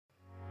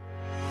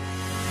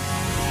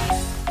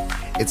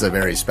It's a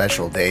very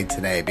special day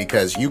today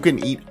because you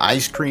can eat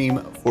ice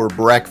cream for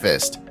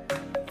breakfast.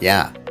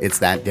 Yeah, it's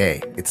that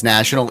day. It's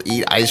National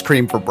Eat Ice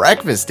Cream for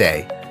Breakfast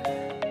Day.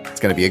 It's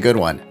going to be a good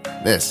one.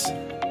 This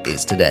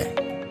is Today.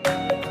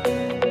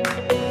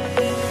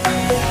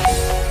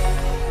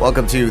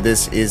 Welcome to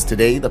This Is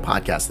Today, the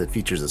podcast that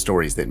features the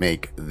stories that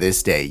make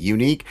this day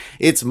unique.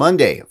 It's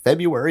Monday,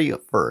 February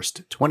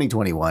 1st,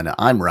 2021.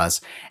 I'm Russ,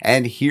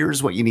 and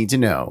here's what you need to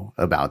know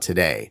about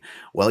today.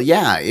 Well,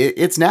 yeah,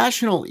 it's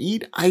National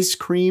Eat Ice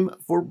Cream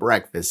for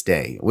Breakfast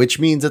Day, which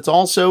means it's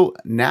also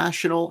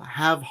National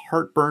Have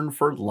Heartburn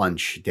for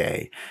Lunch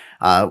Day.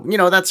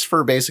 That's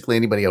for basically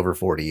anybody over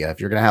 40. If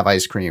you're going to have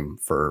ice cream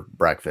for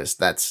breakfast,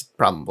 that's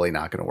probably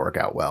not going to work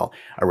out well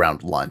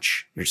around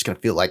lunch. You're just going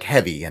to feel like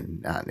heavy,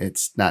 and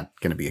it's not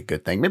going to be a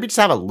good thing. Maybe just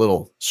have a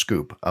little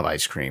scoop of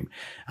ice cream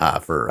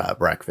for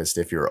breakfast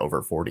if you're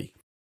over 40.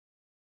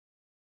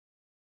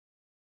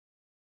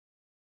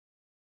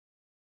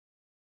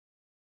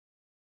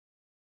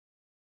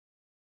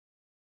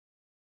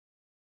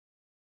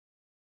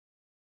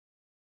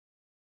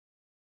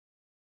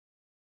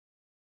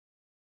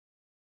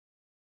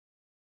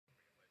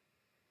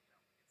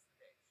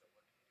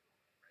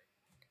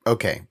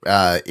 Okay,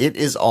 it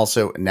is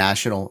also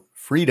National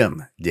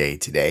Freedom Day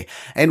today.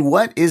 And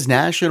what is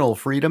National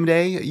Freedom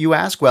Day, you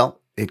ask?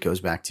 Well, it goes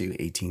back to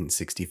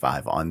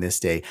 1865. On this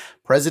day,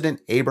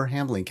 President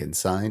Abraham Lincoln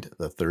signed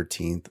the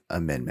 13th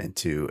Amendment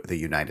to the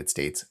United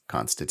States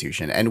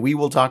Constitution. And we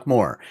will talk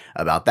more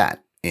about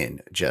that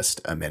in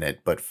just a minute.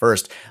 But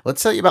first,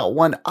 let's tell you about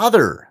one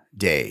other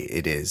day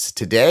it is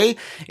today.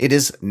 It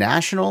is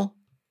National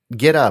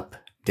Get Up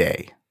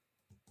Day.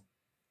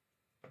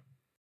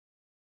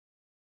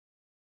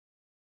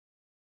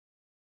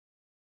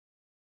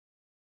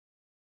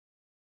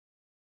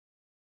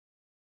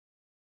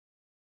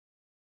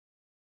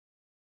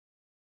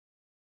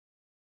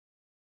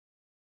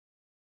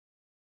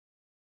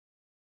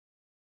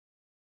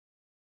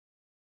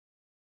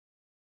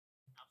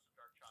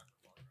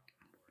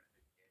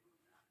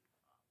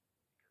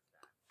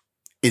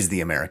 Is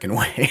the American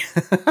way.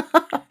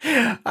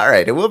 All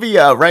right, and we'll be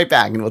right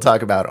back and we'll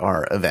talk about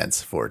our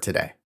events for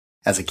today.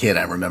 As a kid,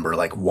 I remember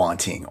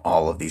wanting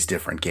all of these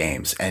different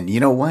games. And you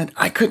know what?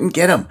 I couldn't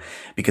get them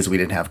because we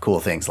didn't have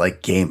cool things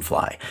like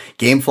GameFly.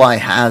 GameFly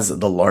has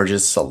the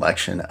largest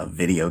selection of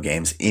video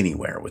games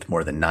anywhere with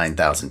more than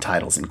 9,000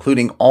 titles,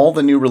 including all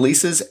the new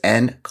releases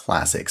and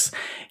classics.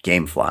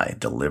 GameFly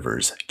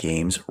delivers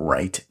games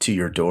right to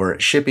your door.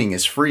 Shipping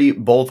is free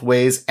both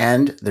ways,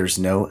 and there's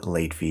no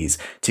late fees.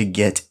 To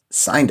get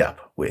signed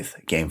up with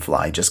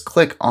GameFly, just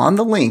click on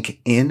the link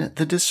in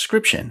the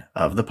description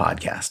of the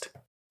podcast.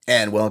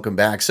 And welcome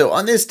back. So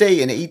on this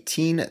day in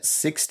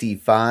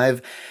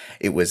 1865,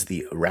 it was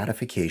the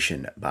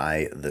ratification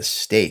by the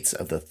states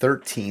of the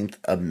 13th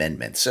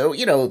Amendment. So,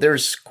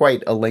 there's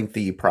quite a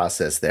lengthy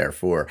process there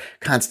for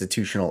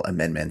constitutional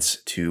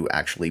amendments to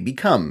actually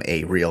become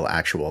a real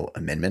actual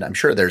amendment. I'm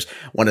sure there's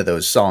one of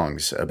those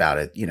songs about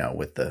it,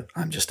 with the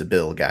I'm just a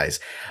bill guys.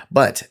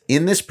 But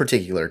in this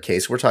particular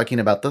case, we're talking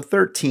about the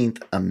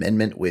 13th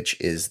Amendment, which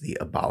is the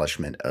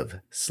abolishment of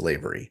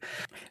slavery.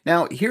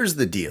 Now, here's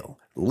the deal.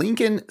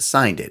 Lincoln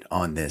signed it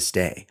on this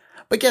day.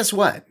 But guess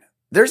what?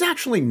 There's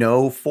actually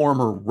no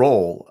former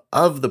role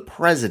of the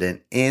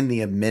president in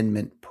the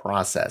amendment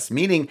process,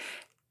 meaning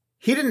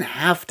he didn't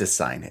have to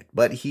sign it,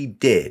 but he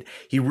did.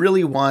 He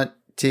really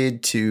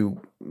wanted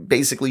to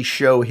basically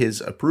show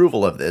his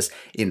approval of this.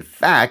 In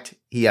fact,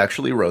 he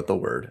actually wrote the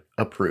word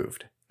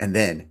approved. And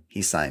then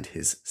he signed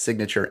his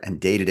signature and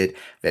dated it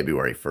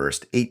February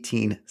 1st,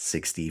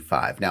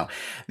 1865. Now,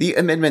 the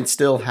amendment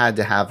still had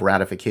to have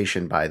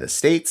ratification by the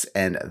states,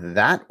 and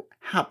that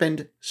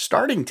happened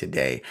starting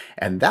today.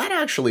 And that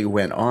actually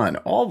went on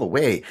all the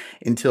way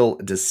until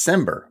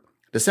December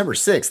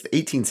 6th,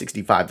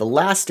 1865. The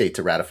last state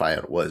to ratify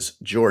it was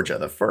Georgia.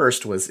 The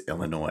first was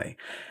Illinois.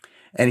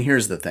 And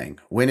here's the thing.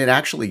 When it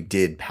actually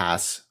did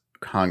pass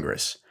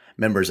Congress,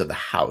 members of the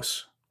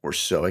House were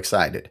so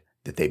excited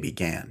that they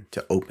began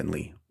to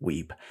openly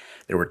weep.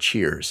 There were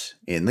cheers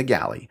in the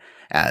galley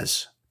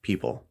as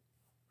people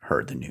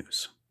heard the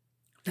news.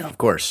 Now, of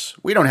course,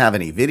 we don't have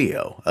any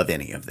video of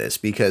any of this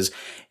because,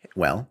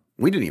 well,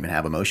 we didn't even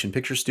have a motion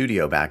picture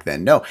studio back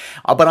then. No,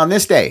 but on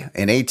this day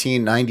in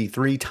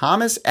 1893,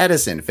 Thomas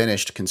Edison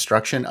finished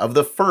construction of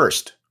the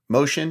first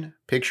motion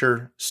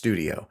picture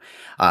studio.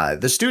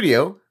 The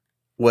studio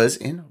was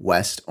in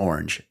West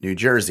Orange, New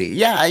Jersey.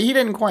 Yeah, he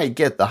didn't quite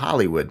get the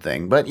Hollywood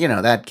thing, but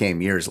that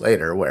came years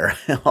later where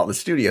all the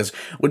studios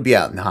would be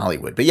out in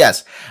Hollywood. But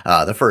yes,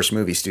 the first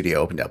movie studio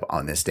opened up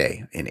on this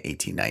day in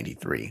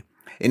 1893.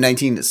 In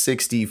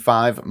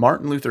 1965,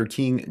 Martin Luther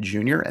King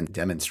Jr. and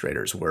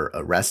demonstrators were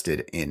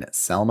arrested in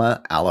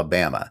Selma,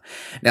 Alabama.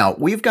 Now,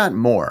 we've got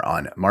more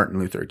on Martin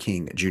Luther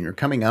King Jr.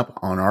 coming up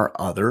on our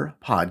other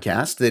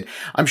podcast that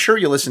I'm sure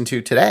you listened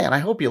to today, and I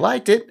hope you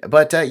liked it.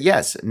 But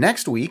yes,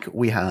 next week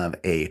we have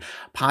a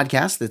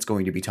podcast that's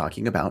going to be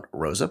talking about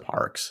Rosa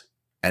Parks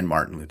and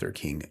Martin Luther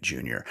King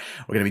Jr.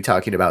 We're going to be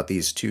talking about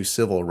these two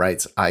civil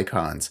rights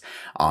icons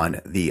on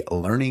the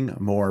Learning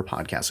More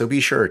podcast. So be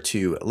sure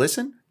to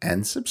listen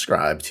and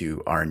subscribe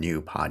to our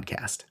new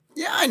podcast.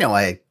 Yeah, I know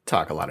I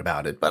talk a lot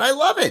about it, but I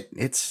love it.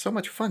 It's so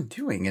much fun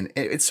doing, and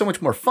it's so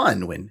much more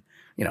fun when,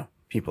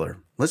 people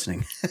are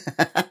listening.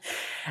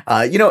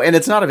 And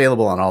it's not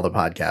available on all the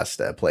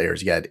podcast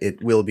players yet.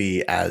 It will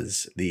be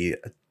as the,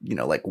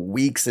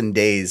 weeks and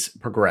days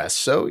progress.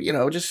 So,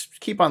 just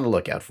keep on the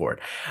lookout for it.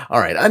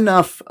 All right.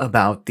 Enough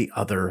about the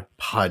other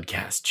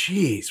podcast.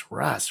 Jeez,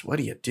 Russ, what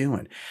are you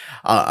doing?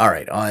 All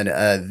right. On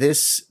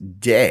this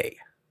day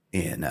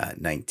in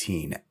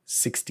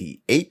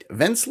 1968,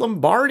 Vince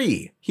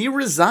Lombardi, he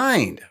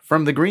resigned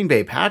from the Green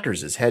Bay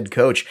Packers as head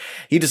coach.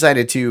 He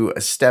decided to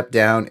step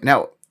down.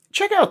 Now,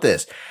 check out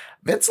this.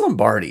 Vince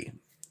Lombardi,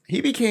 he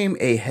became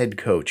a head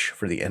coach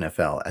for the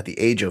NFL at the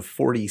age of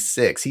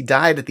 46. He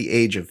died at the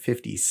age of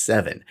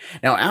 57.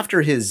 Now,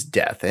 after his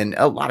death, and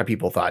a lot of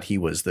people thought he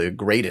was the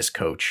greatest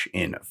coach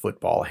in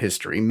football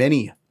history.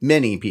 Many,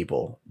 many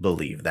people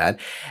believe that.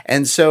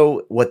 And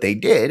so what they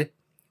did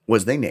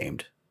was they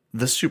named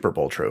the Super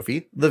Bowl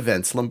trophy the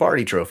Vince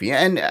Lombardi Trophy.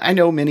 And I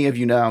know many of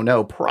you now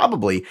know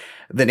probably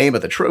the name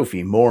of the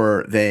trophy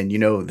more than you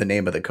know the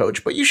name of the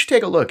coach, but you should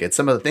take a look at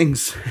some of the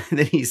things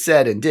that he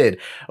said and did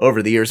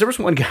over the years. There was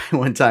one guy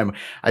one time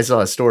I saw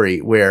a story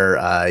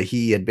where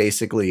he had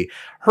basically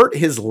hurt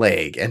his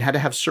leg and had to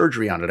have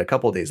surgery on it a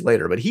couple of days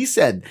later, but he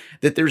said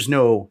that there's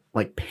no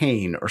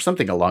pain or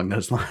something along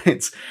those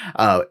lines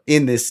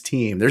in this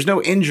team. There's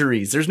no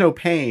injuries, there's no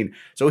pain.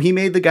 So he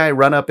made the guy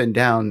run up and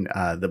down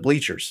the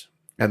bleachers.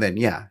 And then,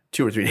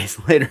 2 or 3 days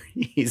later,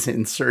 he's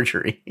in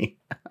surgery.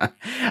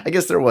 I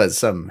guess there was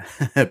some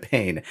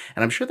pain.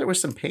 And I'm sure there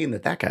was some pain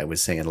that guy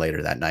was saying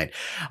later that night.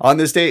 On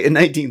this day in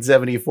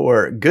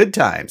 1974, Good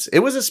Times.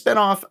 It was a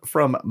spinoff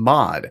from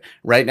Maude.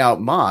 Right now,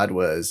 Maude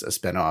was a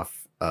spinoff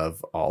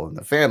of All in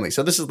the Family.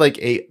 So this is like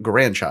a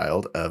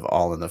grandchild of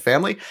All in the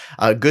Family.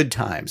 Good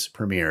Times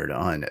premiered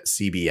on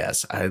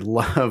CBS. I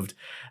loved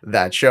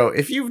that show.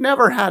 If you've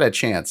never had a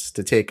chance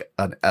to take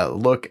a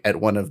look at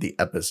one of the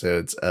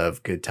episodes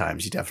of Good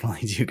Times, you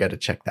definitely do got to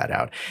check that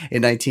out.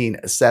 In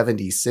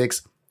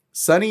 1976,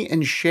 Sonny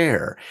and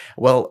Cher.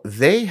 Well,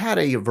 they had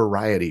a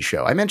variety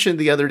show. I mentioned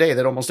the other day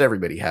that almost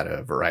everybody had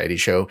a variety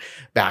show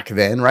back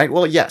then, right?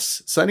 Well,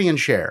 yes, Sonny and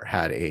Cher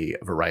had a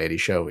variety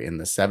show in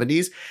the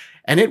 70s.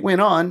 And it went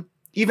on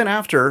even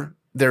after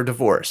their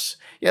divorce.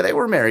 Yeah, they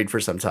were married for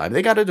some time.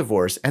 They got a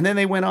divorce, and then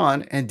they went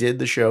on and did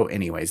the show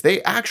anyways.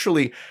 They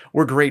actually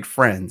were great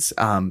friends.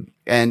 And,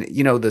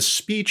 the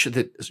speech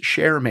that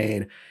Cher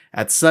made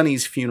at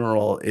Sonny's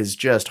funeral is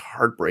just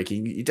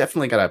heartbreaking. You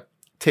definitely got to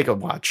take a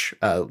watch.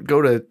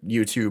 Go to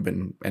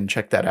YouTube and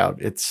check that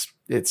out.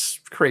 It's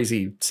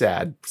crazy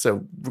sad.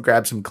 So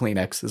grab some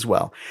Kleenex as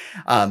well.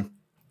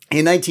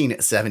 In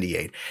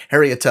 1978,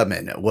 Harriet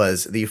Tubman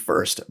was the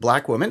first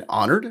Black woman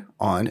honored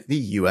on the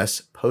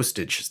U.S.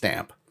 postage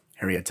stamp.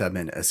 Harriet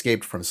Tubman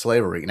escaped from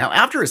slavery. Now,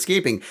 after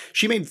escaping,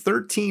 she made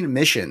 13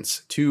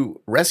 missions to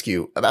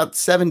rescue about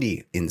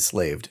 70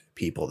 enslaved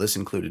people. This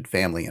included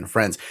family and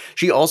friends.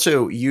 She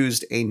also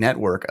used a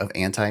network of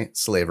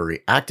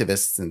anti-slavery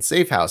activists and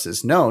safe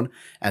houses known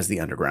as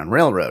the Underground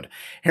Railroad.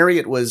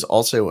 Harriet was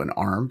also an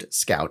armed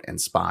scout and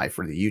spy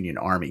for the Union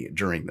Army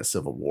during the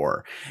Civil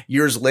War.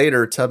 Years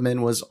later,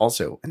 Tubman was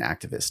also an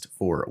activist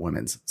for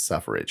women's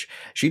suffrage.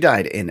 She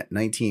died in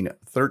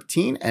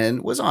 1913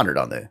 and was honored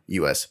on the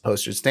U.S.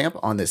 postage stamp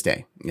on this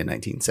day in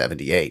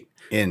 1978.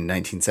 In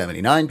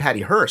 1979,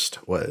 Patty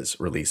Hearst was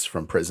released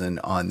from prison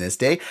on this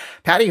day.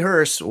 Patty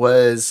Hearst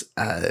was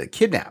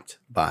kidnapped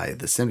by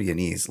the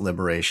Symbionese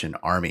Liberation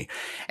Army,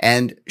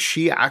 and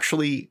she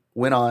actually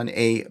went on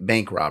a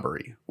bank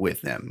robbery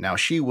with them. Now,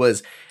 she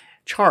was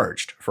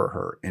charged for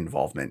her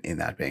involvement in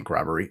that bank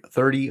robbery,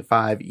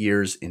 35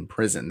 years in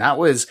prison. That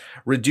was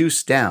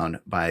reduced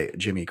down by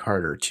Jimmy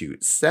Carter to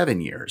 7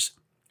 years.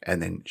 And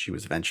then she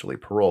was eventually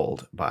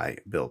paroled by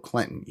Bill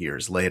Clinton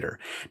years later.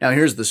 Now,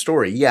 here's the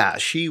story. Yeah,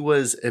 she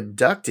was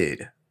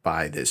abducted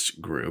by this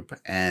group.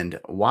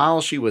 And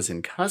while she was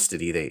in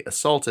custody, they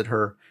assaulted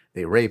her,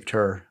 they raped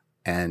her,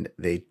 and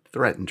they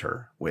threatened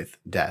her with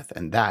death.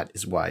 And that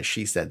is why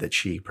she said that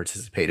she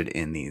participated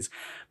in these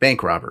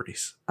bank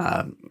robberies.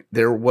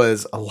 There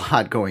was a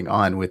lot going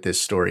on with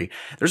this story.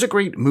 There's a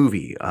great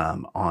movie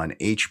on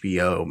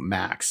HBO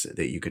Max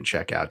that you can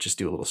check out. Just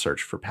do a little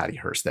search for Patty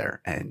Hearst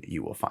there, and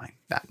you will find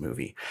that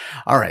movie.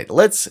 All right,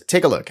 let's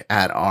take a look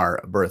at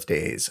our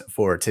birthdays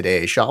for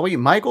today, shall we?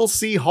 Michael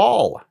C.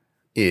 Hall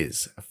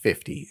is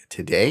 50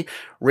 today.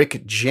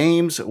 Rick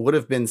James would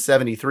have been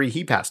 73.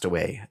 He passed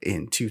away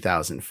in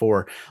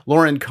 2004.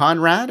 Lauren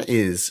Conrad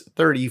is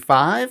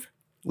 35.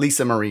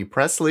 Lisa Marie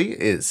Presley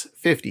is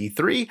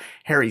 53.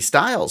 Harry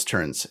Styles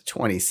turns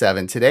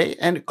 27 today.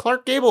 And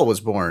Clark Gable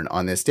was born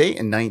on this date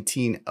in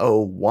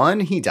 1901.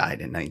 He died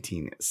in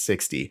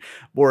 1960.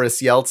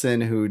 Boris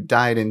Yeltsin, who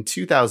died in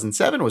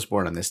 2007, was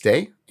born on this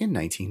day in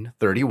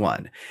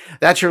 1931.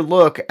 That's your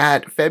look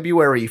at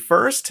February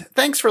 1st.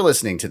 Thanks for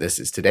listening to This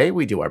Is Today.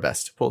 We do our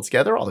best to pull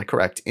together all the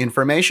correct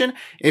information.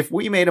 If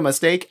we made a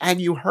mistake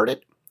and you heard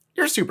it,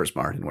 you're super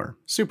smart and we're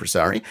super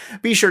sorry.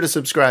 Be sure to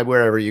subscribe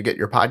wherever you get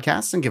your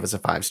podcasts and give us a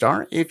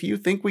 5-star if you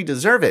think we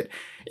deserve it.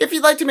 If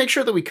you'd like to make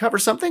sure that we cover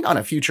something on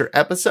a future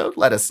episode,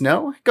 let us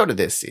know. Go to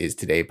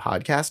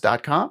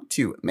thisistodaypodcast.com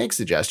to make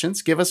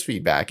suggestions, give us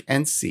feedback,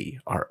 and see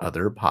our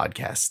other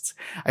podcasts.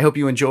 I hope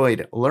you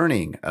enjoyed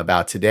learning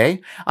about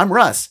today. I'm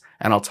Russ,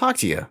 and I'll talk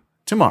to you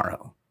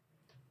tomorrow.